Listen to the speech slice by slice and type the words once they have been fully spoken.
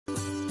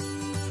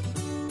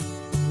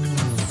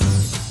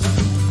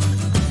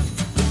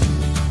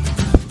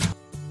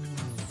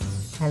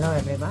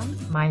everyone,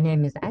 my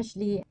name is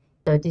Ashley.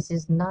 So this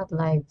is not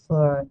like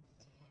for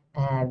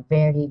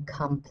very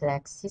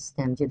complex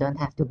systems. You don't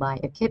have to buy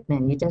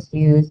equipment. You just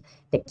use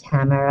the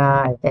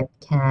camera, a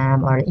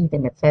webcam, or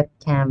even a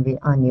webcam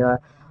on your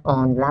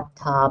own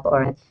laptop.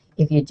 Or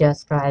if you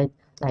just write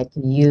like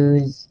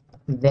use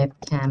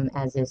webcam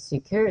as a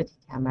security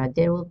camera,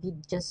 there will be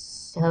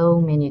just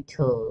so many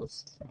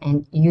tools,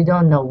 and you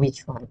don't know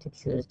which one to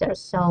choose. There are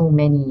so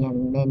many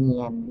and many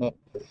and many.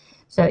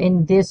 So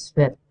in this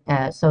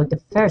so the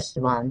first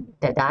one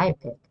that I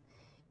picked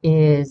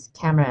is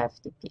Camera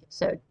FTP.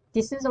 So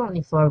this is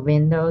only for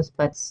Windows,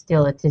 but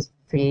still it is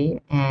free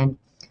and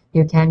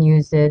you can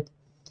use it.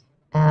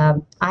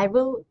 I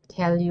will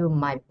tell you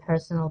my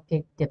personal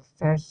pick, the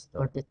first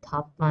or the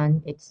top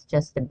one. It's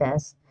just the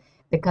best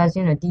because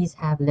these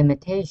have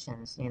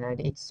limitations.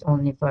 It's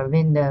only for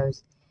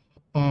Windows,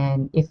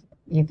 and if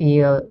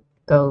you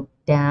go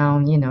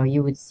down,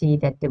 you would see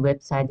that the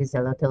website is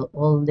a little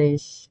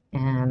oldish,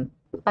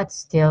 but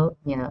still,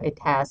 it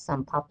has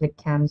some public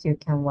cams you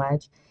can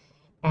watch,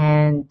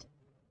 and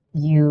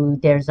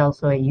there's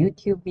also a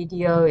YouTube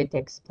video. It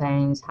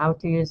explains how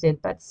to use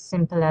it, but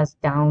simple as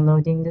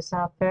downloading the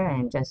software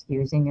and just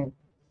using it.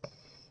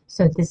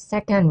 So the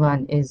second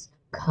one is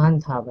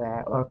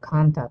Contaware or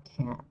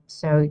ContaCam.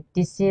 So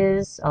this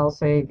is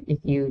also, if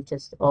you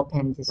just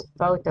open this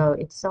photo,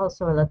 it's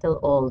also a little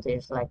old.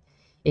 It's like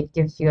it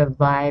gives you a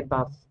vibe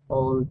of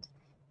old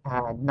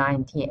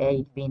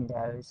 98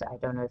 Windows. I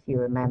don't know if you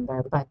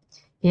remember, but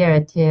here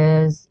it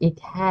is. It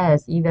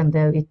has, even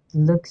though it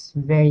looks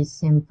very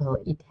simple,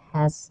 it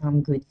has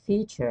some good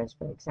features.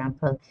 For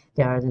example,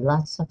 there are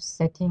lots of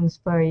settings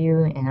for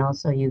you, and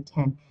also you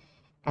can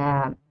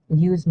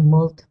use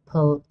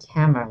multiple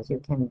cameras. You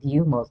can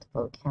view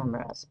multiple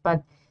cameras.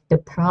 But the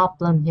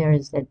problem here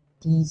is that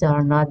these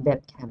are not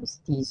webcams.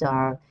 These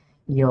are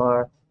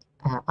your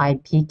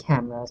IP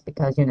cameras,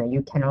 because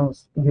you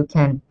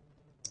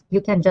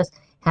can just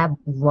have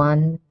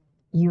one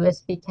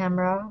USB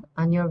camera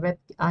on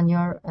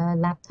your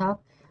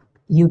laptop.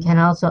 You can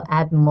also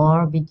add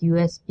more with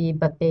USB,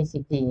 but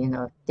basically,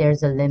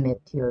 there's a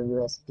limit to your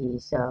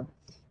USB. So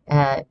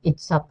it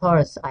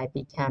supports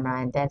IP camera,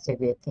 and that's a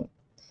good thing.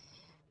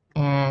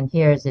 And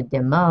here's a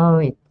demo.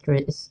 It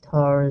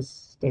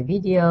restores the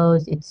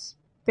videos. It's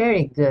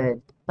very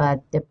good,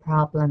 but the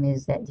problem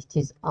is that it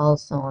is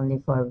also only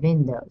for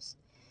Windows.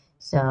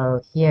 So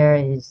here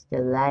is the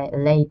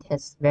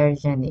latest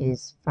version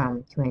is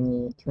from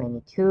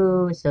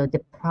 2022. So the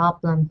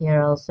problem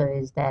here also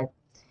is that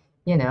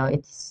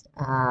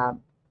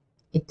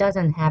it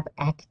doesn't have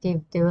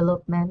active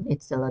development.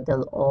 It's a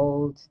little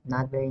old,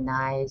 not very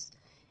nice,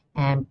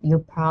 and you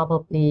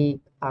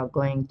probably are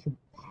going to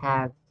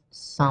have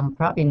some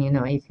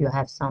problem. If you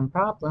have some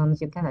problems,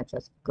 you cannot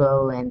just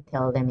go and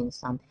tell them in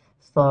some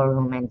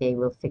forum and they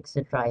will fix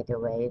it right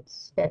away.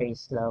 It's very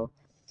slow.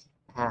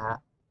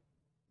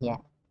 Yeah,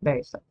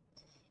 very slow.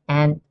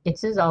 And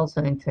it is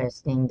also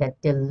interesting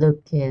that the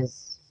look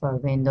is for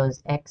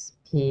Windows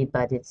XP,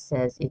 but it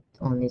says it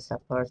only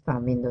supports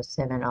from Windows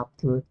 7 up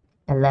to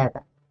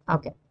 11.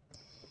 Okay.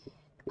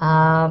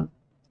 And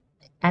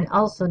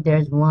also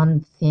there's one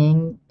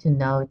thing to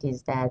note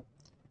is that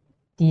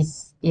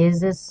this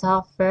is a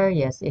software.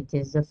 Yes, it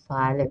is a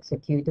file,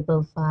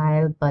 executable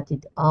file, but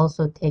it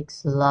also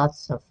takes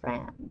lots of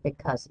RAM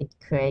because it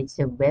creates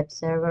a web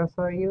server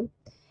for you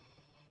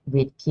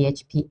with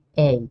PHP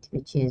 8,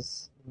 which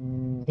is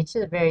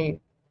a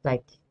very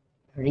like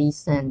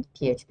recent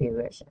PHP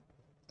version.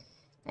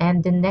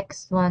 And the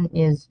next one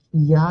is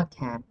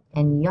Yacam,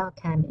 and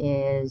Yacam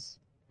is,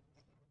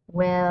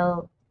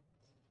 well,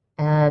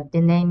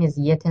 the name is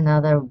yet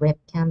another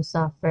webcam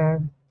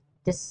software.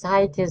 The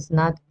site is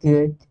not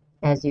good.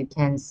 As you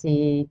can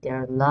see,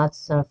 there are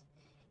lots of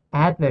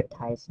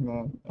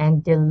advertisement,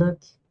 and the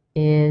look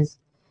is,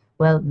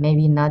 well,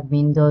 maybe not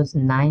Windows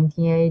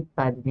 98,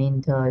 but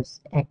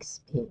Windows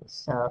XP.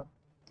 So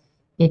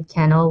it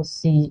can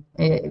also,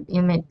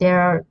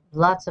 there are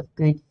lots of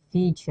good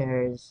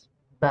features,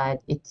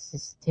 but it's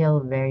still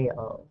very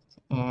old,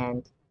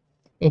 and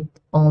it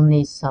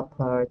only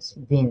supports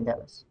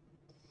Windows.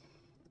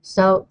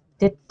 So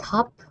the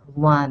top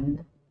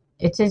one,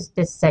 it is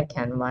the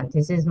second one.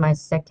 This is my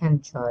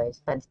second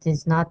choice, but it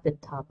is not the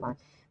top one.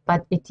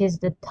 But it is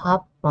the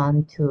top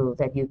one tool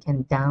that you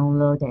can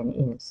download and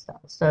install.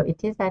 So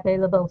it is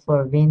available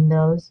for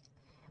Windows,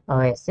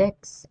 OS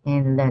X,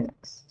 and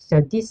Linux.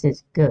 So this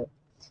is good.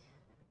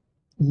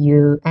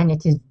 And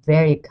it is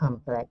very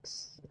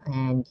complex,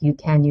 and you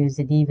can use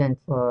it even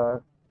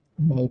for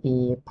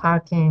maybe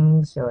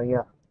parkings or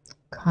your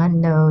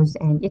condos,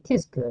 and it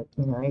is good.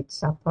 It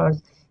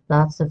supports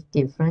lots of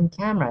different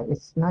cameras.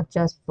 It's not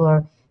just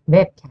for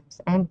webcams.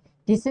 And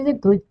this is a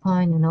good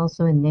point and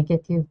also a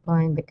negative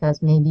point,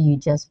 because maybe you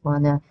just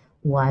want to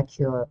watch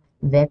your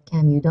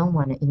webcam. You don't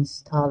want to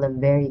install a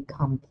very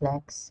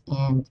complex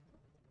and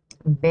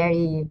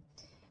very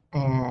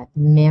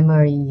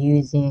memory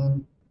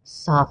using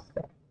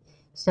software.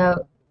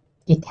 So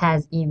it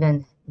has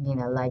even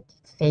like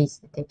face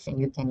detection.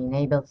 You can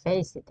enable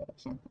face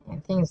detection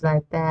and things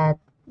like that.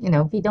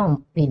 we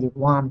don't really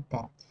want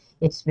that.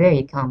 It's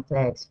very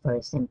complex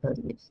for simple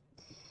use.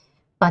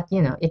 But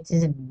it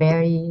is a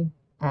very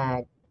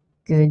uh,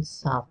 good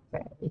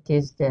software. It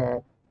is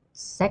the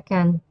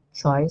second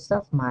choice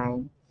of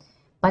mine.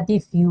 But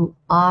if you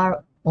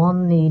are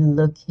only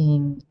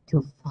looking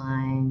to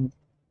find,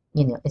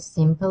 a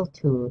simple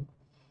tool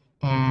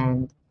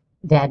and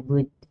that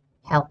would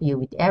help you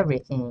with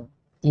everything,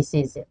 this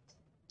is it.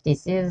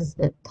 This is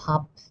the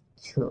top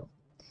tool.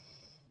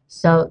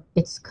 So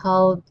it's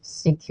called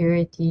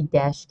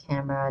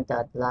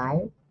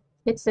security-camera.live.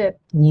 It's a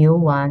new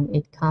one.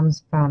 It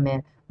comes from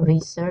a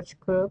research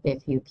group, a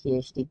few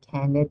PhD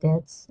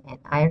candidates, and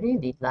I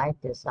really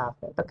like this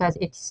software because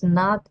it's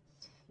not,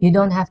 you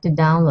don't have to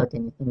download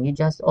anything. You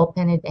just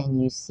open it and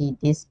you see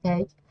this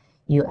page.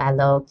 You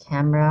allow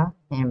camera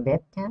and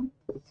webcam,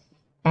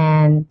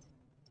 and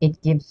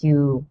it gives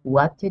you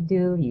what to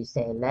do. You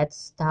say let's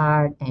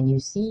start, and you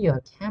see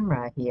your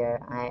camera here.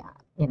 I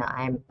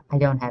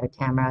don't have a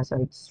camera,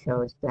 so it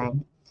shows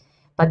blank,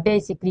 but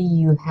basically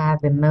you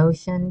have a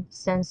motion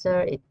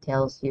sensor. It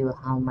tells you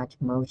how much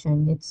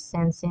motion it's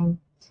sensing.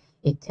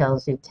 It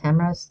tells you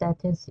camera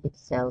status. It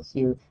tells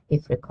you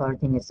if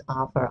recording is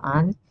off or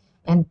on.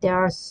 And there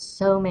are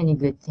so many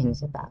good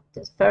things about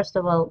this. First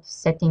of all,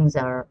 settings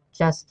are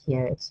just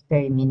here. It's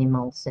very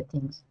minimal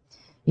settings.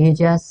 You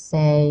just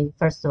say,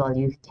 first of all,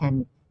 you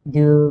can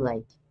do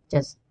like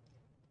just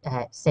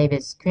save a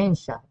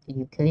screenshot.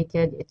 You click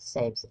it, it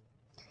saves it.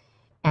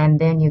 And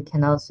then you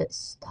can also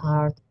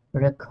start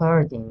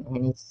recording,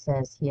 and it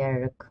says here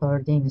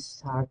recording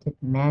started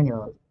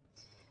manually.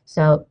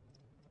 So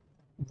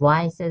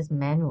why says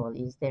manual?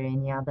 Is there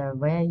any other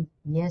way?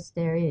 Yes,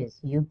 there is.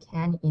 You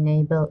can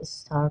enable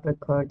start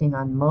recording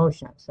on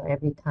motion. So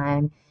every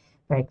time,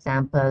 for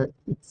example,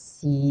 it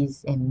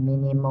sees a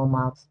minimum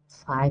of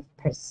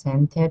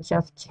 5%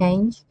 of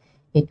change,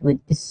 it would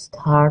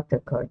start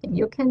recording.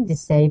 You can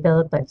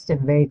disable, but it's a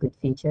very good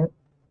feature.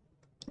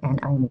 And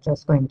I'm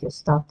just going to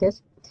stop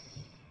this.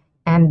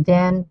 And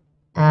then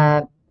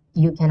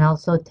you can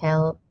also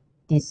tell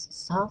this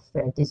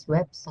software, this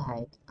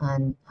website,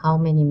 on how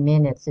many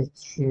minutes it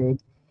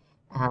should,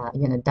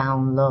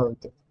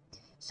 download.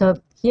 So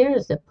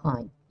here's the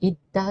point. It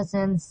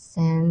doesn't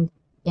send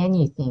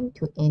anything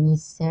to any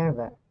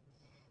server.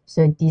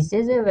 So this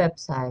is a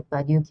website,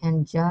 but you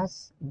can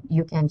just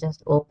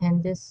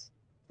open this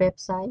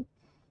website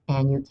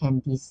and you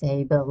can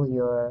disable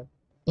your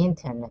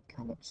internet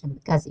connection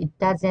because it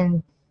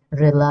doesn't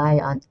rely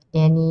on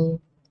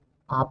any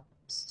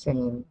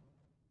upstream.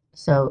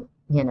 So,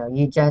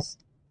 you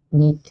just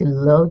need to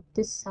load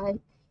the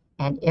site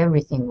and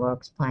everything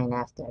works fine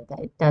after that.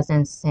 It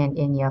doesn't send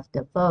any of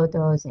the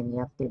photos, any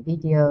of the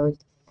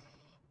videos.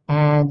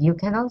 And you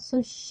can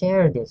also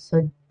share this.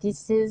 So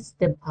this is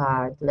the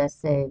part, let's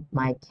say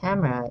my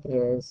camera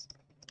is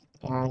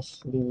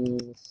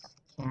Ashley's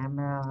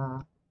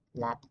camera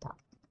laptop.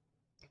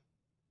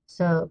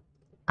 So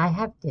I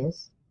have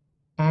this,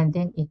 and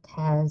then it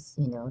has,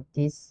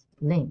 this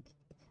link.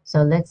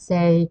 So let's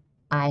say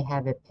I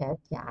have a pet.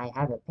 Yeah, I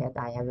have a pet.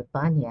 I have a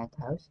bunny at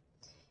house.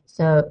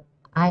 So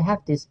I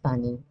have this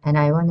bunny, and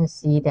I want to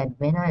see that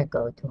when I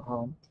go to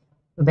home,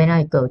 when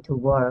I go to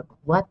work,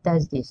 what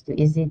does this do?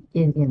 Is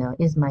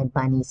my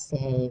bunny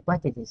safe?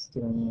 What it is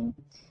doing?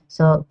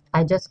 So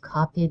I just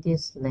copy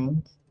this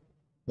link.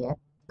 Yep,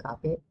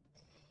 copy it.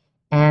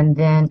 And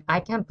then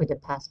I can put a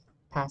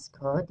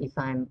passcode if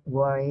I'm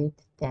worried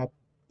that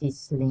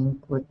this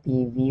link would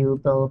be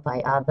viewable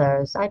by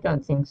others. I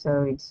don't think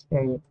so. It's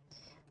very,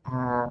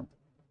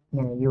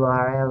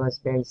 URL is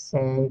very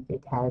safe.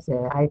 It has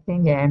I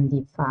think, a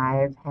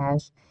MD5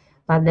 hash.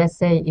 But let's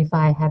say if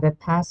I have a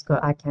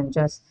passcode, I can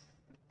just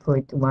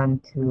put 12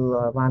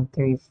 or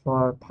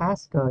 134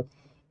 passcode,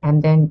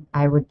 and then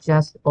I would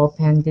just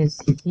open this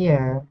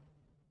here.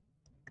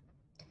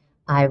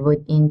 I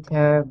would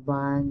enter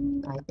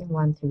I think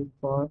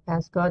 134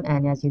 passcode,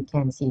 and as you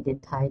can see, the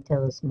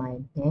title is my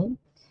name,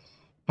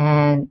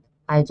 and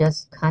I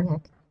just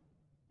connect.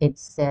 It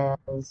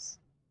says,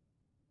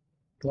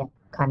 yeah,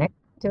 connect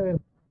to,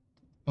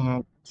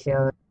 and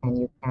show, and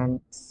you can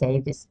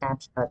save the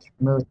snapshot,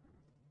 remove.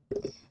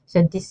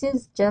 So this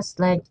is just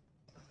like,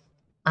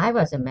 I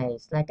was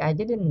amazed. Like, I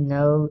didn't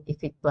know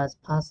if it was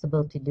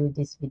possible to do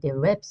this with a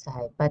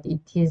website, but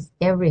it is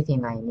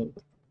everything I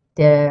need.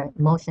 The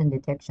motion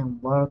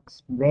detection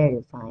works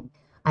very fine.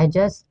 I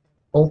just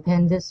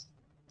open this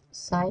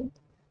site,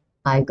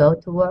 I go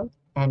to work,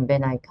 and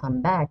when I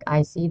come back,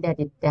 I see that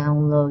it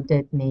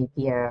downloaded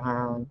maybe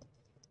around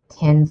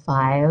 10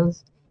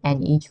 files,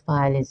 and each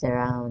file is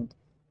around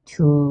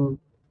 2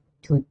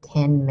 to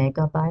 10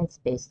 megabytes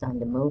based on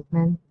the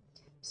movement.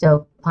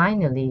 So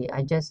finally,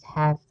 I just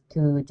have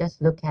to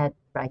just look at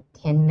like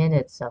 10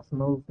 minutes of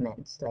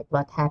movements, like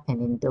what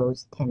happened in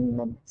those 10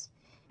 minutes.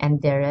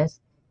 And the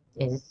rest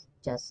is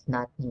just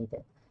not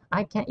needed.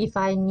 If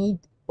I need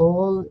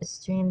all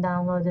stream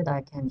downloaded,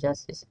 I can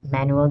just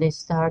manually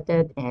start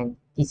it and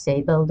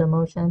disable the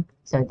motion.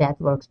 So that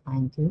works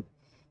fine too.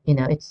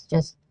 It's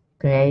just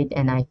great.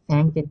 And I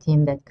thank the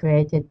team that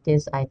created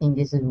this. I think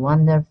this is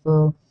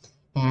wonderful.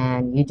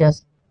 and you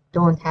just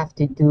don't have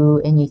to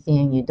do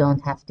anything. You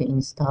don't have to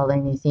install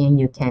anything.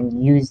 You can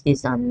use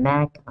this on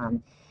Mac,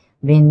 on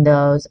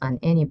Windows, on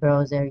any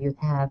browser you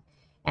have.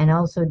 And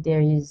also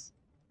there is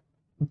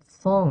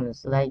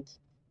phones, like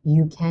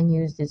you can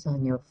use this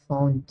on your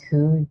phone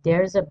too.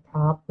 There's a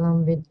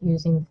problem with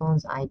using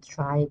phones. I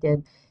tried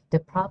it. The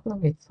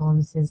problem with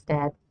phones is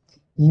that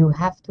you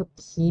have to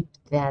keep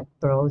that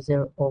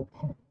browser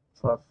open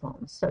for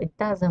phones, so it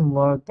doesn't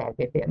work that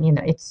way. You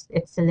know, it's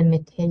a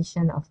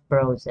limitation of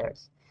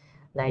browsers.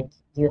 Like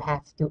you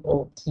have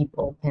to keep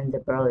open the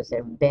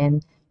browser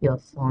when your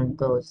phone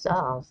goes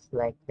off,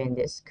 like when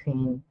the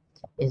screen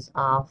is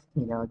off,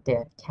 you know,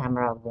 the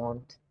camera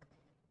won't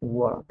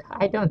work.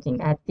 I don't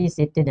think, at least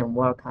it didn't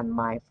work on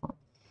my phone.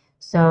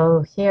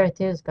 So here it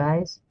is,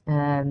 guys.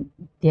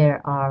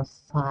 There are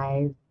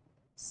 5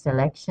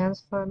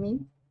 selections for me.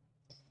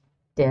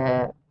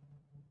 The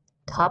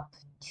top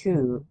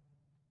 2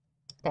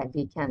 that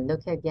we can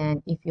look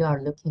again, if you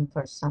are looking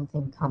for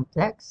something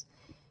complex,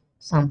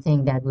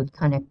 something that would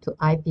connect to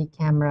IP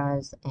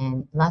cameras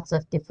and lots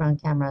of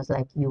different cameras,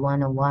 like you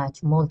want to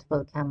watch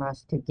multiple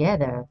cameras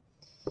together,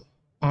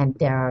 and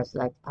there are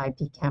like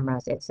IP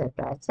cameras,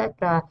 etc.,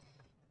 etc.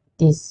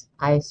 This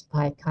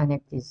iSpy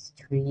Connect is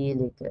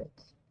really good.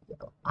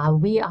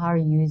 We are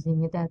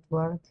using it at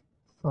work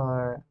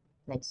for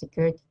like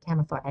security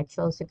camera, for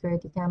actual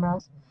security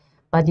cameras.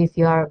 But if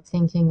you are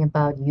thinking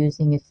about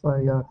using it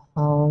for your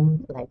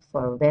home, like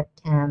for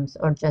webcams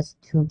or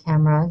just 2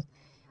 cameras,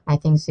 I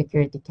think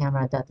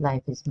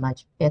security-camera.live is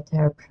much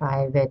better,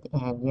 private,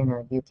 and you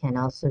know, you can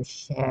also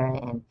share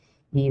and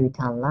view it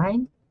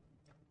online.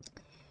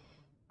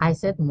 I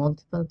said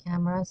multiple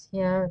cameras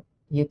here.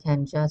 You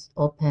can just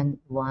open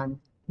one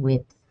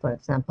with, for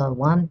example,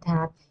 one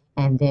tab,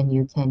 and then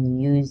you can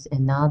use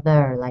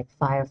another like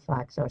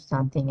Firefox or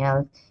something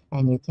else,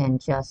 and you can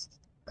just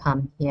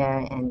come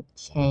here and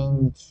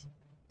change.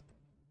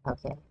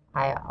 Okay,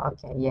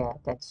 okay, yeah,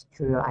 that's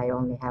true. I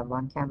only have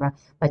one camera,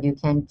 but you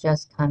can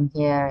just come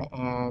here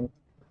and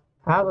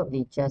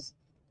probably just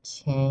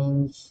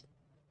change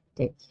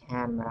the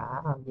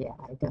camera. Oh yeah,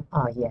 I don't.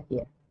 Oh yeah,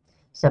 here.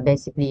 So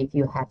basically, if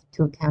you have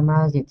 2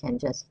 cameras, you can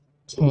just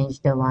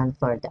change the one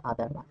for the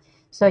other one.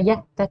 So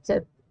yeah, that's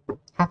it.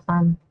 Have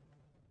fun.